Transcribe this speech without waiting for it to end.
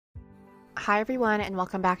Hi everyone, and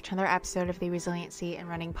welcome back to another episode of the Resiliency in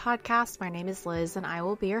Running podcast. My name is Liz and I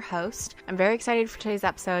will be your host. I'm very excited for today's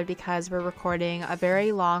episode because we're recording a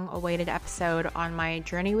very long awaited episode on my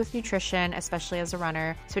journey with nutrition, especially as a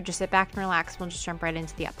runner. So just sit back and relax, we'll just jump right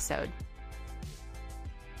into the episode.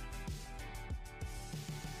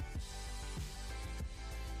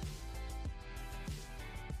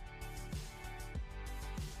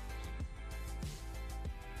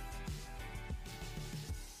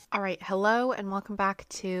 All right, hello and welcome back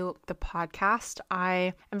to the podcast.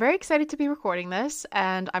 I am very excited to be recording this,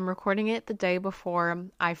 and I'm recording it the day before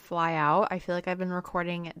I fly out. I feel like I've been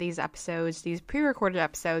recording these episodes, these pre-recorded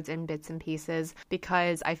episodes in bits and pieces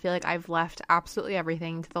because I feel like I've left absolutely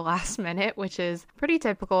everything to the last minute, which is pretty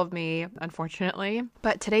typical of me, unfortunately.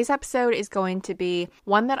 But today's episode is going to be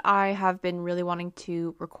one that I have been really wanting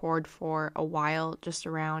to record for a while, just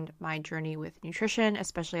around my journey with nutrition,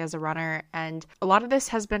 especially as a runner. And a lot of this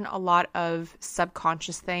has been a lot of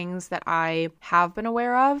subconscious things that I have been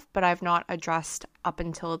aware of, but I've not addressed up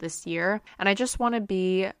until this year. And I just want to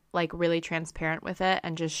be really transparent with it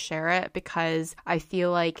and just share it because I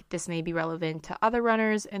feel like this may be relevant to other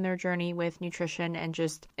runners in their journey with nutrition and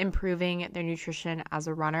just improving their nutrition as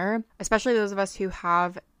a runner, especially those of us who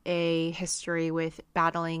have a history with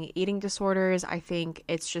battling eating disorders. I think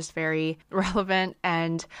it's just very relevant,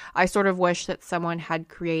 and I sort of wish that someone had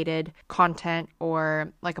created content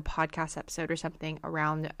or like a podcast episode or something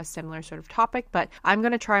around a similar sort of topic, but I'm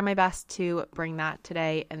going to try my best to bring that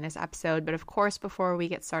today in this episode. But of course, before we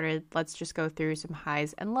get started, let's just go through some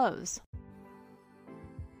highs and lows.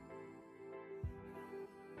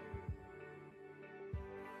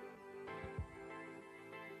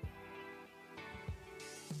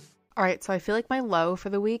 All right, so I feel like my low for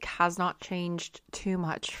the week has not changed too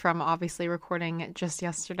much from obviously recording just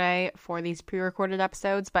yesterday for these pre-recorded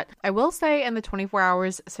episodes, but I will say in the 24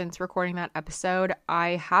 hours since recording that episode,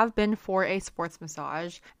 I have been for a sports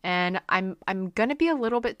massage, and I'm gonna be a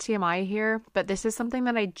little bit TMI here, but this is something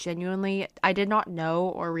that I did not know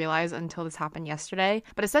or realize until this happened yesterday.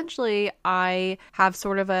 But essentially, I have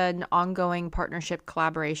sort of an ongoing partnership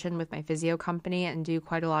collaboration with my physio company and do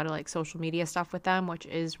quite a lot of social media stuff with them, which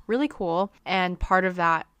is really cool. And part of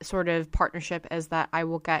that sort of partnership is that I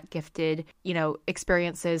will get gifted,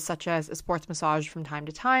 experiences such as a sports massage from time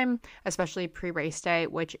to time, especially pre-race day,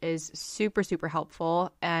 which is super, super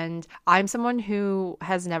helpful. And I'm someone who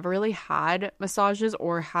has never really had massages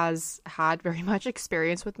or has had very much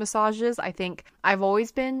experience with massages. I think I've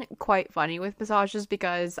always been quite funny with massages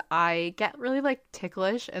because I get really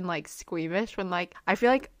ticklish and squeamish when I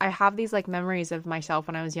feel like I have these memories of myself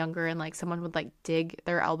when I was younger and someone would dig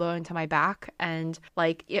their elbow into my back, and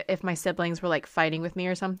if my siblings were fighting with me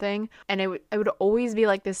or something, and it would always be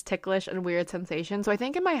this ticklish and weird sensation. So I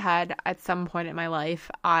think in my head at some point in my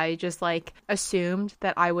life I just assumed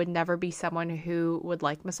that I would never be someone who would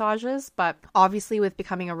like massages. But obviously with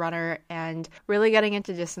becoming a runner and really getting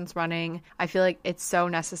into distance running, I feel like it's so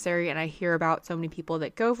necessary, and I hear about so many people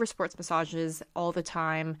that go for sports massages all the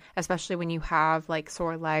time, especially when you have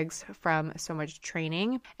sore legs from so much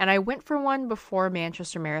training. And I went for one before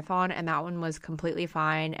Manchester Marathon, and that one was completely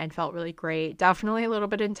fine and felt really great. Definitely a little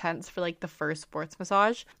bit intense for the first sports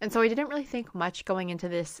massage. And so I didn't really think much going into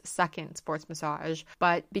this second sports massage,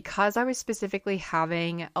 but because I was specifically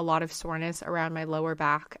having a lot of soreness around my lower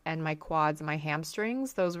back and my quads and my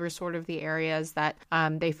hamstrings, those were sort of the areas that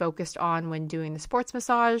they focused on when doing the sports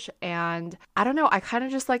massage. And I don't know, I kind of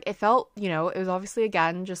just it felt, it was obviously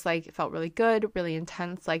again just it felt really good, really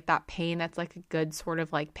intense, that pain that's a good sort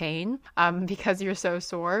of pain because you're so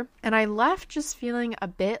sore. And I left just feeling a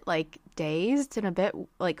bit dazed and a bit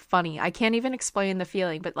funny. I can't even explain the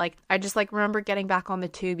feeling, but I just remember getting back on the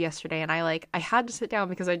tube yesterday, and I had to sit down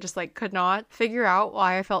because I just could not figure out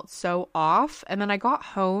why I felt so off. And then I got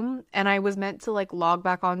home and I was meant to log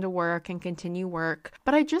back onto work and continue work,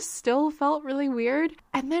 but I just still felt really weird.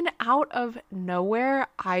 And then out of nowhere,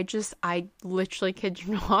 I literally kid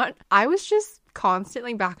you not, I was just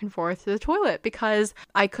constantly back and forth to the toilet because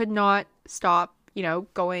I could not stop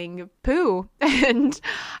going poo. And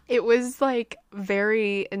it was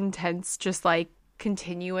very intense, just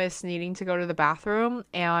continuous needing to go to the bathroom.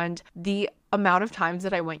 And the amount of times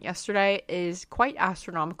that I went yesterday is quite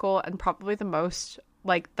astronomical, and probably the most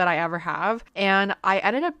that I ever have. And I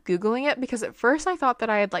ended up Googling it because at first I thought that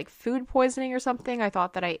I had food poisoning or something. I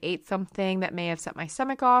thought that I ate something that may have set my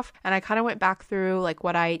stomach off, and I kind of went back through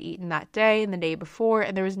what I had eaten that day and the day before,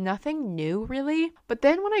 and there was nothing new really. But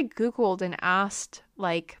then when I Googled and asked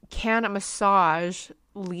can a massage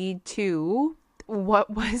lead to what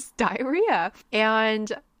was diarrhea,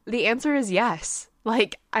 and the answer is yes.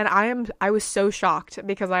 Like, and I was so shocked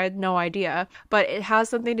because I had no idea, but it has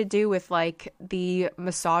something to do with like the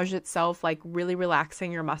massage itself, like really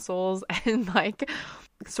relaxing your muscles and like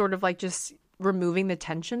sort of like just removing the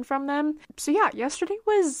tension from them. So yeah, yesterday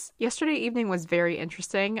evening was very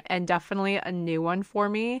interesting and definitely a new one for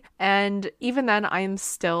me. And even then, I'm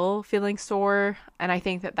still feeling sore, and I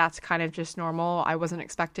think that that's kind of just normal. I wasn't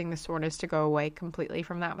expecting the soreness to go away completely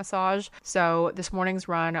from that massage. So this morning's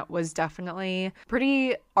run was definitely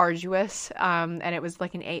pretty arduous, and it was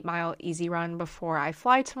like an 8-mile easy run before I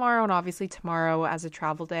fly tomorrow. And obviously tomorrow as a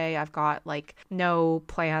travel day, I've got like no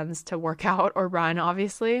plans to work out or run,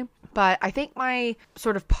 obviously. But I think my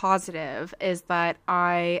sort of positive is that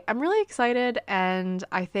I am really excited, and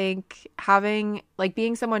I think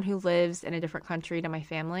being someone who lives in a different country to my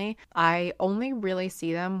family, I only really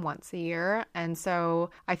see them once a year. And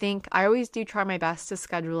so I think I always do try my best to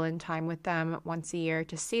schedule in time with them once a year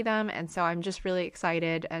to see them. And so I'm just really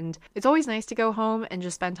excited, and it's always nice to go home and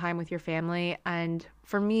just spend time with your family. And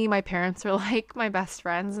for me, my parents are like my best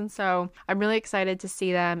friends, and so I'm really excited to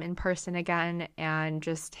see them in person again and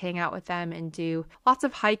just hang out with them and do lots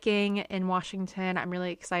of hiking in Washington. I'm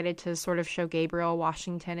really excited to sort of show Gabriel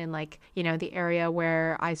Washington and like, you know, the area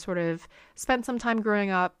where I sort of spent some time growing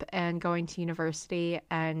up and going to university,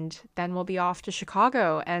 and then we'll be off to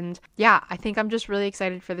Chicago. And yeah, I think I'm just really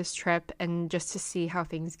excited for this trip and just to see how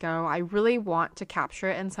things go. I really want to capture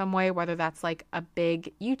it in some way, whether that's like a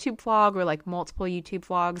big YouTube vlog or like multiple YouTube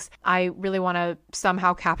vlogs. I really want to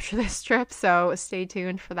somehow capture this trip, so stay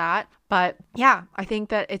tuned for that. But yeah, I think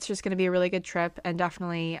that it's just going to be a really good trip, and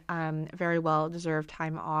definitely very well deserved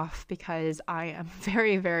time off because I am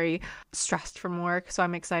very, very stressed from work. So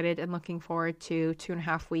I'm excited and looking forward to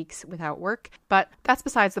 2.5 weeks without work. But that's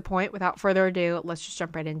besides the point. Without further ado, let's just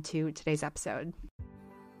jump right into today's episode.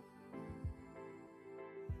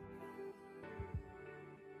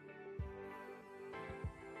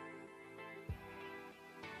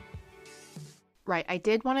 Right, I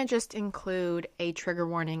did want to just include a trigger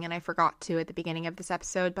warning, and I forgot to at the beginning of this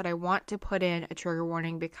episode, but I want to put in a trigger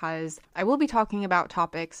warning because I will be talking about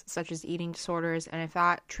topics such as eating disorders, and if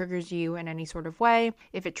that triggers you in any sort of way,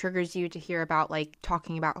 if it triggers you to hear about like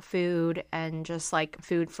talking about food and just like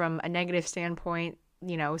food from a negative standpoint,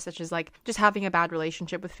 you know, such as like just having a bad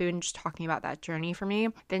relationship with food and just talking about that journey for me,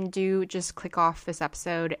 then do just click off this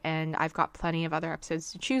episode. And I've got plenty of other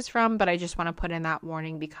episodes to choose from, but I just want to put in that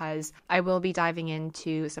warning because I will be diving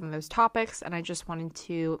into some of those topics, and I just wanted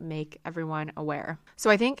to make everyone aware. So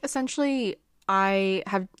I think essentially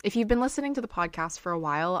if you've been listening to the podcast for a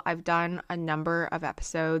while, I've done a number of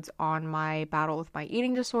episodes on my battle with my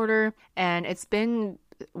eating disorder, and it's been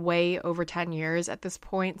way over 10 years at this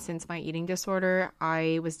point since my eating disorder.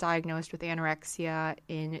 I was diagnosed with anorexia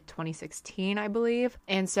in 2016, I believe.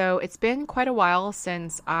 And so it's been quite a while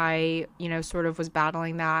since I, you know, sort of was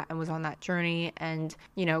battling that and was on that journey and,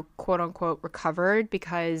 you know, quote unquote recovered,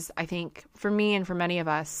 because I think for me and for many of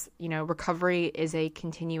us, you know, recovery is a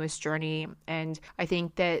continuous journey. And I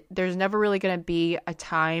think that there's never really going to be a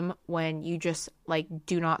time when you just like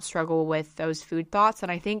do not struggle with those food thoughts.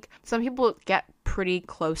 And I think some people get pretty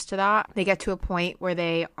close to that. They get to a point where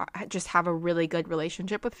they just have a really good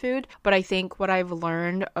relationship with food. But I think what I've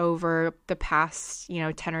learned over the past, you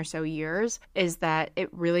know, 10 or so years is that it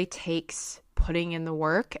really takes putting in the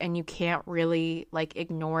work, and you can't really like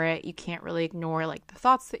ignore it. You can't really ignore like the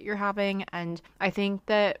thoughts that you're having. And I think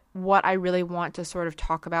that what I really want to sort of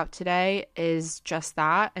talk about today is just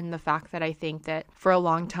that, and the fact that I think that for a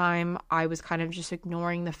long time I was kind of just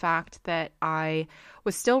ignoring the fact that I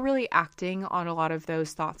was still really acting on a lot of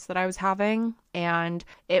those thoughts that I was having. And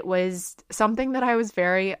it was something that I was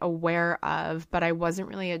very aware of, but I wasn't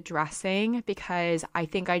really addressing because I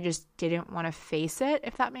think I just didn't want to face it,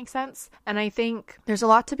 if that makes sense. And I think there's a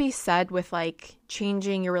lot to be said with like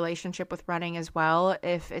changing your relationship with running as well.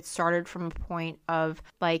 If it started from a point of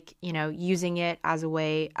like, you know, using it as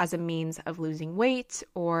a means of losing weight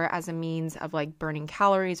or as a means of like burning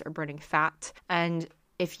calories or burning fat. And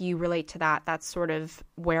if you relate to that, that's sort of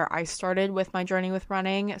where I started with my journey with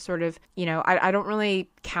running. Sort of, you know, I don't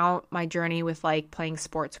really count my journey with like playing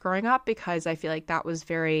sports growing up because I feel like that was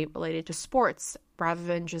very related to sports rather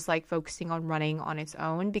than just like focusing on running on its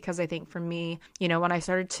own. Because I think for me, you know, when I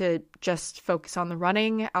started to just focus on the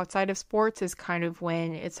running outside of sports is kind of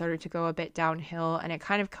when it started to go a bit downhill. And it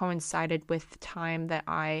kind of coincided with the time that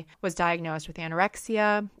I was diagnosed with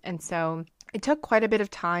anorexia. And so it took quite a bit of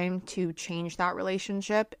time to change that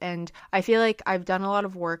relationship, and I feel like I've done a lot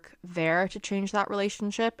of work there to change that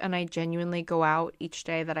relationship, and I genuinely go out each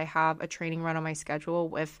day that I have a training run on my schedule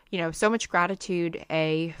with, you know, so much gratitude,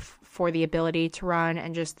 for the ability to run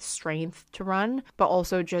and just the strength to run, but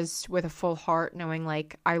also just with a full heart knowing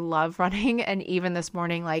like I love running. And even this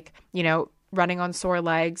morning, like, you know, running on sore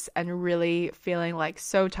legs and really feeling like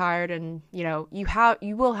so tired, and you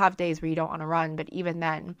will have days where you don't want to run, but even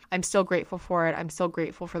then I'm still grateful for it. I'm still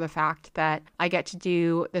grateful for the fact that I get to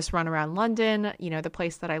do this run around London, you know, the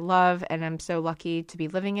place that I love and I'm so lucky to be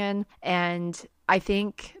living in. And I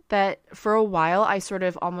think that for a while I sort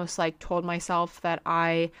of almost like told myself that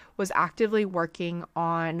I was actively working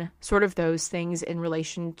on sort of those things in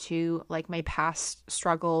relation to like my past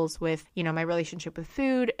struggles with, you know, my relationship with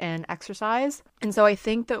food and exercise. And so I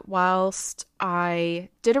think that whilst I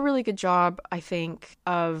did a really good job, I think,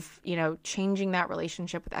 of, you know, changing that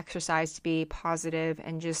relationship with exercise to be positive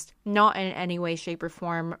and just not in any way, shape, or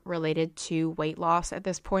form related to weight loss at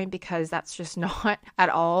this point, because that's just not at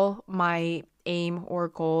all my aim or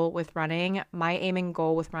goal with running. My aim and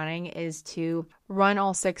goal with running is to run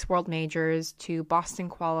all 6 world majors, to Boston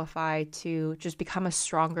qualify, to just become a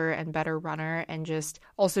stronger and better runner, and just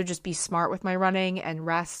also just be smart with my running and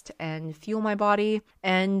rest and fuel my body.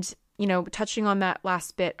 And, you know, touching on that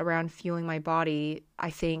last bit around fueling my body, I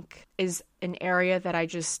think is an area that I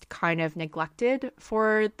just kind of neglected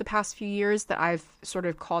for the past few years, that I've sort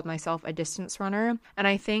of called myself a distance runner. And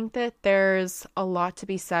I think that there's a lot to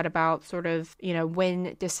be said about sort of, you know,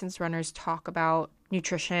 when distance runners talk about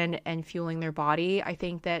nutrition and fueling their body. I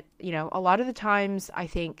think that, you know, a lot of the times I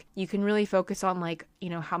think you can really focus on like, you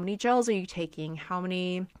know, how many gels are you taking? How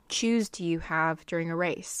many chews do you have during a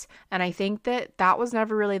race? And I think that that was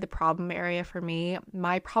never really the problem area for me.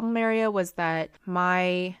 My problem area was that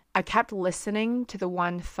I kept listening to the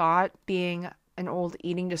one thought, being an old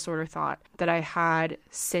eating disorder thought that I had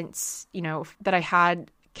since, you know, that I had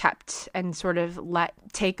kept and sort of let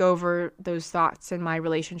take over those thoughts in my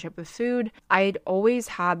relationship with food. I'd always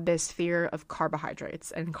had this fear of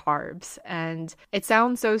carbohydrates and carbs. And it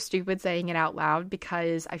sounds so stupid saying it out loud,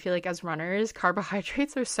 because I feel like as runners,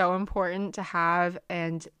 carbohydrates are so important to have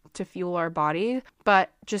and to fuel our body.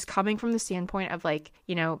 But just coming from the standpoint of like,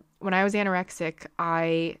 you know, when I was anorexic,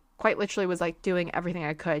 I quite literally was like doing everything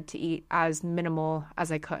I could to eat as minimal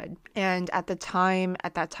as I could. And at that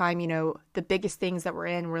time, you know, the biggest things that were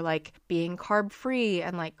in were like being carb free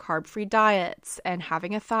and like carb free diets and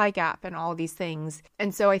having a thigh gap and all these things.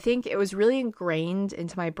 And so I think it was really ingrained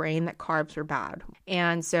into my brain that carbs were bad.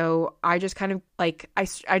 And so I just kind of like, I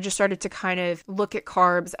just started to kind of look at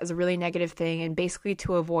carbs as a really negative thing and basically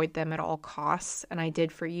to avoid them at all costs. And I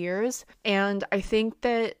did for years. And I think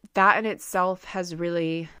that that in itself has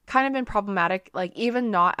really kind of been problematic, like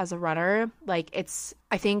even not as a runner. Like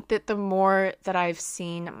I think that the more that I've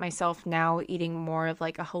seen myself now eating more of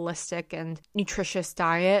like a holistic and nutritious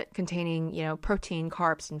diet containing, you know, protein,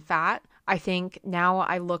 carbs, and fat, I think now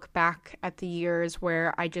I look back at the years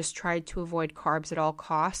where I just tried to avoid carbs at all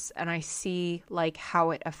costs, and I see like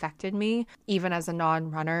how it affected me even as a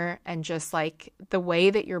non-runner, and just like the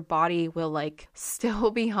way that your body will like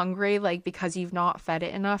still be hungry, like because you've not fed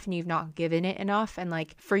it enough and you've not given it enough. And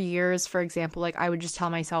like for years, for example, like I would just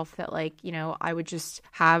tell myself that like, you know, I would just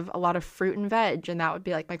have a lot of fruit and veg and that would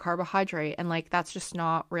be like my carbohydrate, and like that's just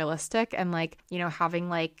not realistic. And like, you know, having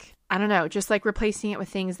like, I don't know, just like replacing it with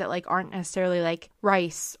things that like aren't necessarily like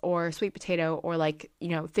rice or sweet potato, or like, you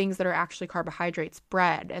know, things that are actually carbohydrates,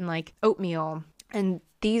 bread and like oatmeal. And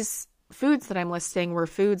these foods that I'm listing were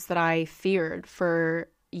foods that I feared for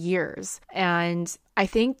years. And I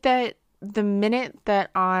think that the minute that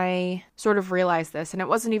I sort of realized this, and it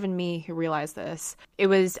wasn't even me who realized this, it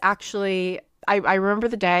was actually, I remember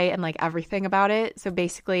the day and like everything about it. So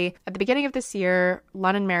basically at the beginning of this year,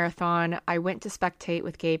 London Marathon, I went to spectate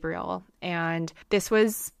with Gabriel, and this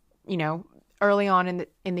was, you know, early on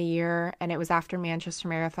in the year, and it was after Manchester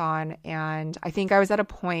Marathon. And I think I was at a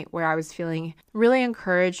point where I was feeling really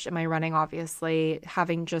encouraged in my running, obviously,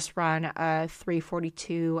 having just run a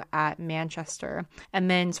 3:42 at Manchester, and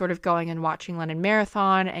then sort of going and watching London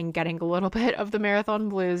Marathon and getting a little bit of the marathon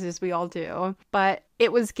blues, as we all do. But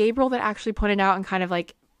it was Gabriel that actually pointed out and kind of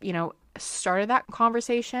like, you know, started that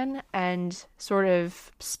conversation and sort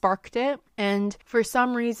of sparked it. And for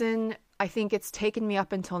some reason, I think it's taken me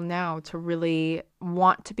up until now to really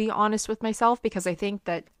want to be honest with myself, because I think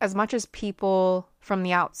that as much as people from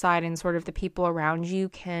the outside and sort of the people around you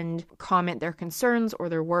can comment their concerns or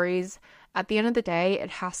their worries, at the end of the day,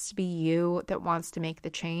 it has to be you that wants to make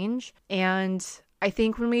the change. And I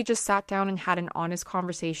think when we just sat down and had an honest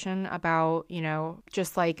conversation about, you know,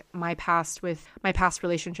 just like my past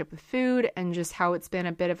relationship with food, and just how it's been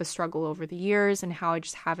a bit of a struggle over the years and how I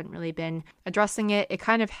just haven't really been addressing it, it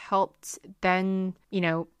kind of helped then, you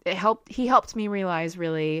know, he helped me realize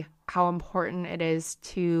really how important it is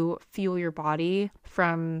to fuel your body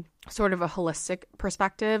from sort of a holistic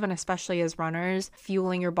perspective, and especially as runners,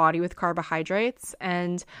 fueling your body with carbohydrates.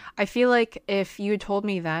 And I feel like if you had told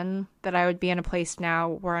me then that I would be in a place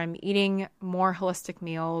now where I'm eating more holistic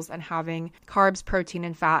meals and having carbs, protein,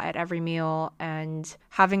 and fat at every meal and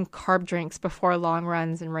having carb drinks before long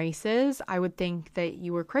runs and races, I would think that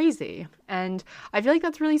you were crazy. And I feel like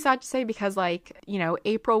that's really sad to say because, like, you know,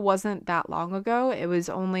 April wasn't that long ago. It was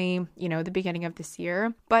only, you know, the beginning of this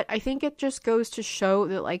year. But I think it just goes to show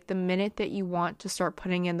that, like, the minute that you want to start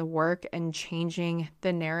putting in the work and changing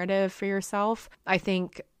the narrative for yourself, I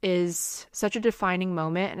think is such a defining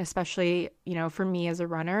moment, and especially, you know, for me as a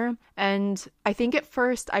runner. And I think at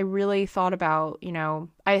first I really thought about, you know,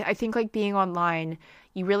 I think like being online,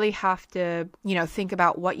 you really have to, you know, think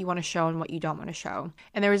about what you want to show and what you don't want to show.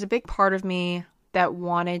 And there was a big part of me that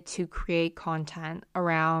wanted to create content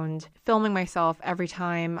around filming myself every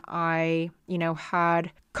time I, you know,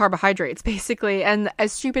 had carbohydrates basically. And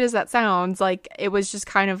as stupid as that sounds, like, it was just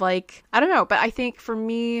kind of like, I don't know, but I think for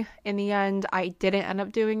me in the end, I didn't end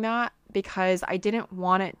up doing that because I didn't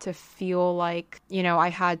want it to feel like, you know, I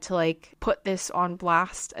had to like put this on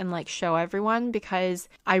blast and like show everyone, because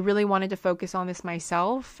I really wanted to focus on this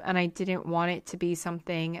myself, and I didn't want it to be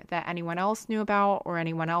something that anyone else knew about or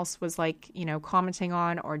anyone else was like, you know, commenting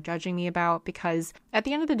on or judging me about, because at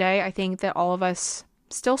the end of the day, I think that all of us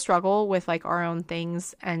still struggle with like our own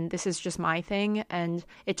things, and this is just my thing, and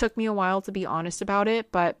it took me a while to be honest about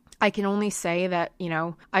it, but I can only say that, you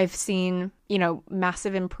know, I've seen, you know,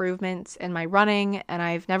 massive improvements in my running, and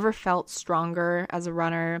I've never felt stronger as a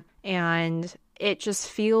runner, and it just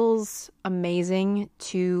feels amazing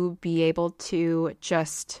to be able to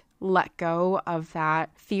just let go of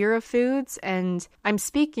that fear of foods. And I'm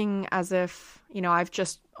speaking as if, you know, I've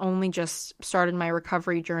only just started my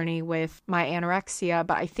recovery journey with my anorexia,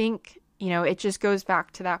 but I think, you know, it just goes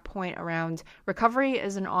back to that point around recovery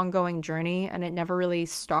is an ongoing journey and it never really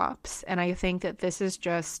stops. And I think that this is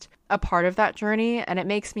just a part of that journey. And it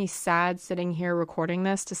makes me sad sitting here recording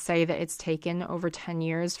this to say that it's taken over 10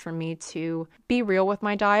 years for me to be real with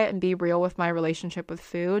my diet and be real with my relationship with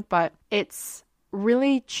food. But it's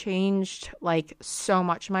really changed like so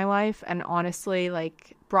much in my life, and honestly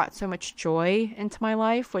like brought so much joy into my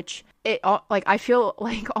life, which like I feel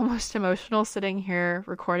like almost emotional sitting here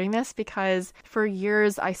recording this, because for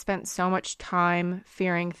years I spent so much time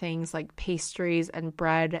fearing things like pastries and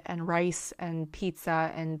bread and rice and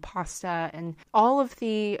pizza and pasta and all of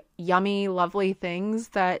the yummy, lovely things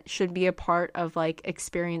that should be a part of like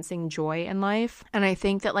experiencing joy in life. And I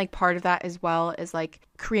think that like part of that as well is like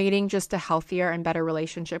creating just a healthier and better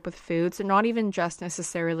relationship with foods, and not even just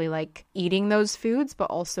necessarily like eating those foods, but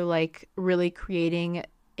also like really creating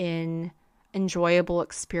an enjoyable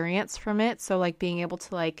experience from it. So like being able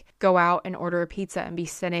to like go out and order a pizza and be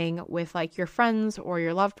sitting with like your friends or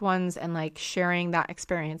your loved ones and like sharing that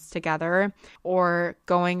experience together, or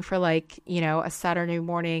going for like, you know, a Saturday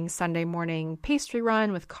morning, Sunday morning pastry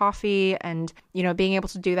run with coffee, and, you know, being able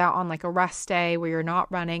to do that on like a rest day where you're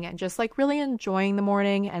not running and just like really enjoying the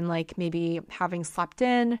morning and like maybe having slept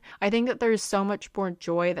in. I think that there's so much more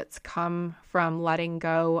joy that's come from letting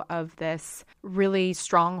go of this really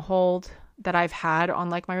stronghold that I've had on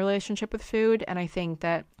like my relationship with food. And I think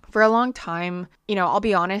that for a long time, you know, I'll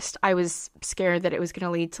be honest, I was scared that it was going to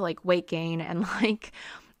lead to like weight gain and like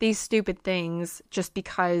these stupid things, just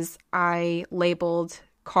because I labeled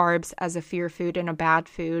carbs as a fear food and a bad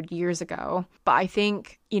food years ago. But I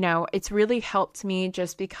think, you know, it's really helped me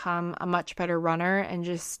just become a much better runner and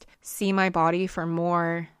just see my body for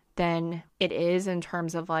more than it is in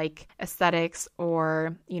terms of like aesthetics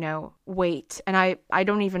or, you know, weight. And I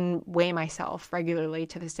don't even weigh myself regularly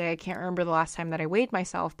to this day. I can't remember the last time that I weighed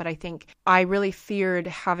myself, but I think I really feared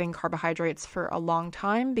having carbohydrates for a long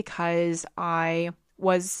time because I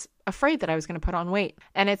was afraid that I was going to put on weight.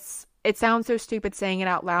 And it sounds so stupid saying it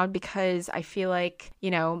out loud, because I feel like,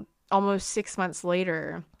 you know, almost 6 months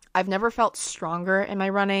later, I've never felt stronger in my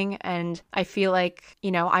running. And I feel like,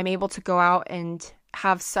 you know, I'm able to go out and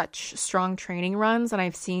have such strong training runs, and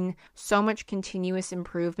I've seen so much continuous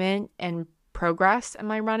improvement and progress in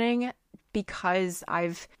my running because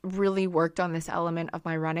I've really worked on this element of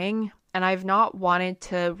my running. And I've not wanted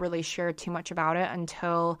to really share too much about it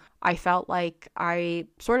until I felt like I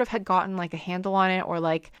sort of had gotten like a handle on it, or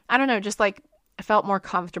like, I don't know, just like I felt more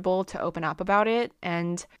comfortable to open up about it.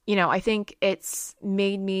 And, you know, I think it's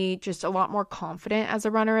made me just a lot more confident as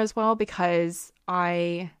a runner as well, because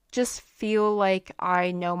I just feel like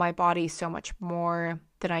I know my body so much more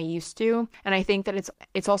than I used to. And I think that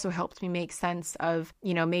it's also helped me make sense of,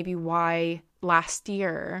 maybe why last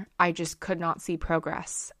year I just could not see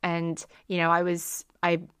progress. And,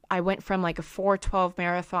 I went from like a 4:12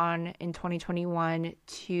 marathon in 2021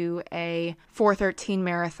 to a 4:13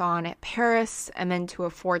 marathon at Paris, and then to a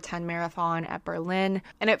 4:10 marathon at Berlin.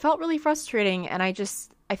 And it felt really frustrating. And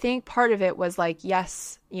I think part of it was like,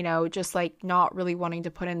 yes, just like not really wanting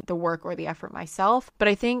to put in the work or the effort myself. But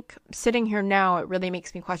I think sitting here now, it really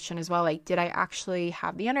makes me question as well, like, did I actually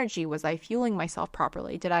have the energy? Was I fueling myself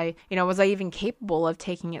properly? Was I even capable of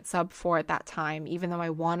taking it sub 4 at that time, even though I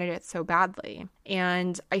wanted it so badly?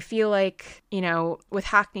 And I feel like, with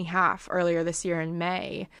Hackney Half earlier this year in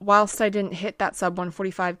May, whilst I didn't hit that sub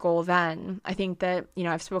 145 goal then, I think that,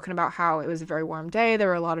 I've spoken about how it was a very warm day. There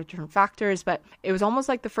were a lot of different factors, but it was almost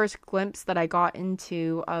like the first glimpse that I got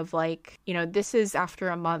into of like, this is after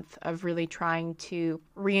a month of really trying to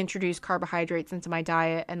reintroduce carbohydrates into my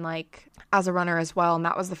diet and like as a runner as well. And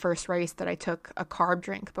that was the first race that I took a carb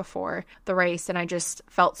drink before the race, and I just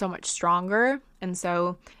felt so much stronger. And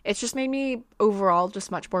so it's just made me overall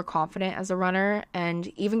just much more confident as a runner. And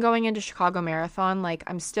even going into Chicago Marathon, like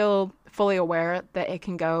I'm still fully aware that it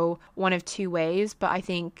can go one of two ways, but I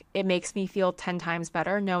think it makes me feel 10 times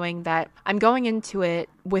better knowing that I'm going into it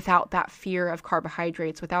without that fear of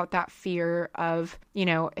carbohydrates, without that fear of,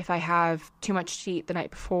 if I have too much to eat the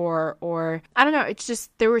night before, or I don't know, it's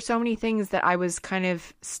just, there were so many things that I was kind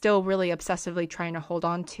of still really obsessively trying to hold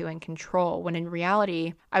on to and control, when in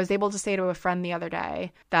reality, I was able to say to a friend the other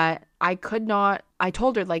day that I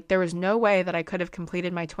told her like there was no way that I could have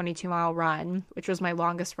completed my 22-mile run, which was my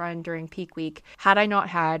longest run during peak week, had I not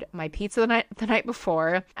had my pizza the night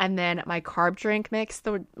before, and then my carb drink mix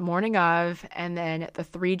the morning of, and then the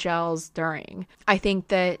 3 gels during. I think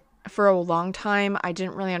that for a long time, I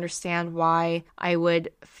didn't really understand why I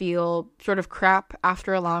would feel sort of crap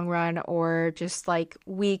after a long run, or just like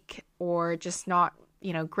weak, or just not,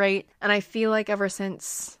 great. And I feel like ever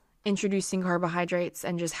since introducing carbohydrates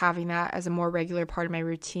and just having that as a more regular part of my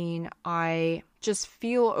routine, I just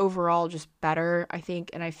feel overall just better, I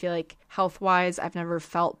think. And I feel like health-wise, I've never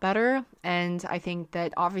felt better. And I think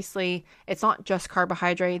that obviously it's not just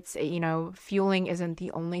carbohydrates. Fueling isn't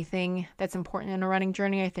the only thing that's important in a running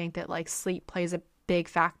journey. I think that like sleep plays a big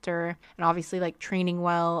factor, and obviously like training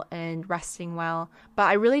well and resting well. But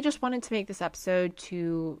I really just wanted to make this episode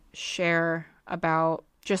to share about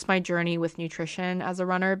just my journey with nutrition as a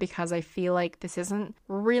runner, because I feel like this isn't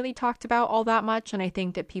really talked about all that much. And I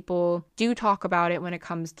think that people do talk about it when it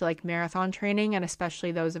comes to like marathon training, and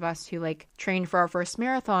especially those of us who like train for our first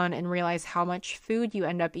marathon and realize how much food you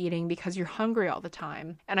end up eating because you're hungry all the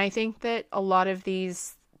time. And I think that a lot of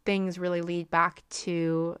these things really lead back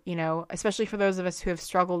to, especially for those of us who have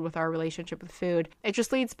struggled with our relationship with food, it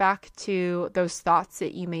just leads back to those thoughts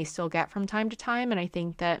that you may still get from time to time. And I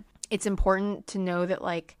think that it's important to know that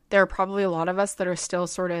like there are probably a lot of us that are still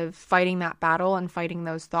sort of fighting that battle and fighting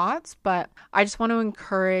those thoughts. But I just want to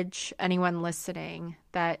encourage anyone listening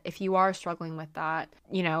that if you are struggling with that,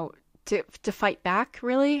 to fight back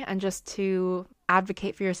really, and just to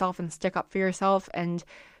advocate for yourself and stick up for yourself, and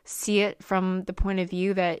see it from the point of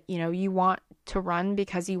view that, you want to run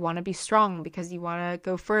because you want to be strong, because you want to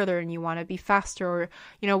go further and you want to be faster,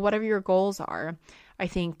 or, whatever your goals are. I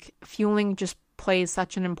think fueling just plays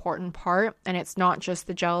such an important part, and it's not just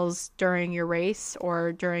the gels during your race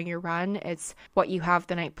or during your run. It's what you have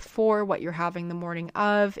the night before, what you're having the morning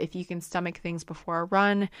of, if you can stomach things before a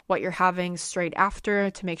run, what you're having straight after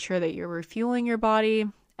to make sure that you're refueling your body.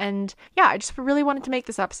 And yeah, I just really wanted to make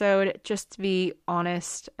this episode just to be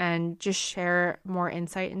honest and just share more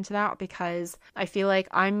insight into that, because I feel like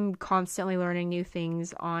I'm constantly learning new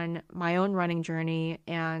things on my own running journey.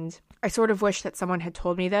 And I sort of wish that someone had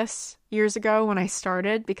told me this years ago when I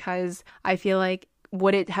started, because I feel like,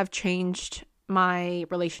 would it have changed my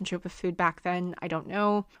relationship with food back then? I don't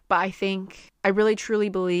know. But I think I really truly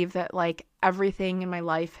believe that like everything in my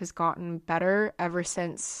life has gotten better ever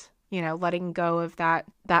since, letting go of that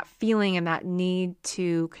feeling and that need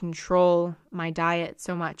to control my diet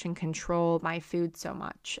so much and control my food so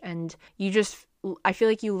much. And I feel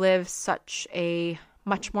like you live such a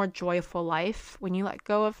much more joyful life when you let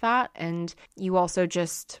go of that. And you also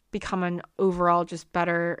just become an overall just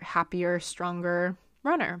better, happier, stronger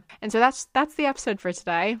runner. And so that's the episode for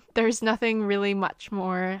today. There's nothing really much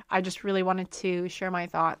more. I just really wanted to share my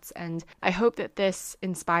thoughts, and I hope that this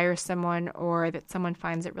inspires someone, or that someone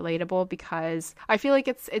finds it relatable, because I feel like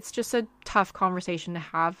it's just a tough conversation to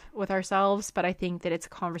have with ourselves, but I think that it's a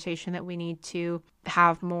conversation that we need to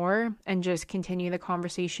have more and just continue the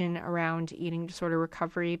conversation around eating disorder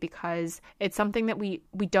recovery, because it's something that we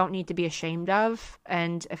don't need to be ashamed of.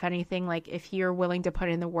 And if anything, like if you're willing to put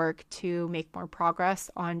in the work to make more progress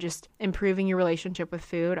on just improving your relationship with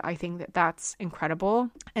food, I think that that's incredible.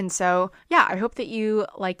 And so, yeah, I hope that you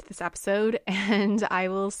liked this episode, and I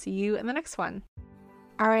will see you in the next one.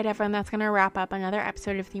 All right, everyone, that's going to wrap up another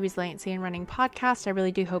episode of the Resiliency in Running podcast. I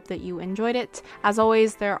really do hope that you enjoyed it. As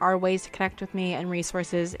always, there are ways to connect with me and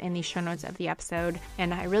resources in the show notes of the episode.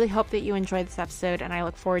 And I really hope that you enjoyed this episode, and I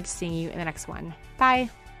look forward to seeing you in the next one.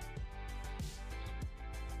 Bye.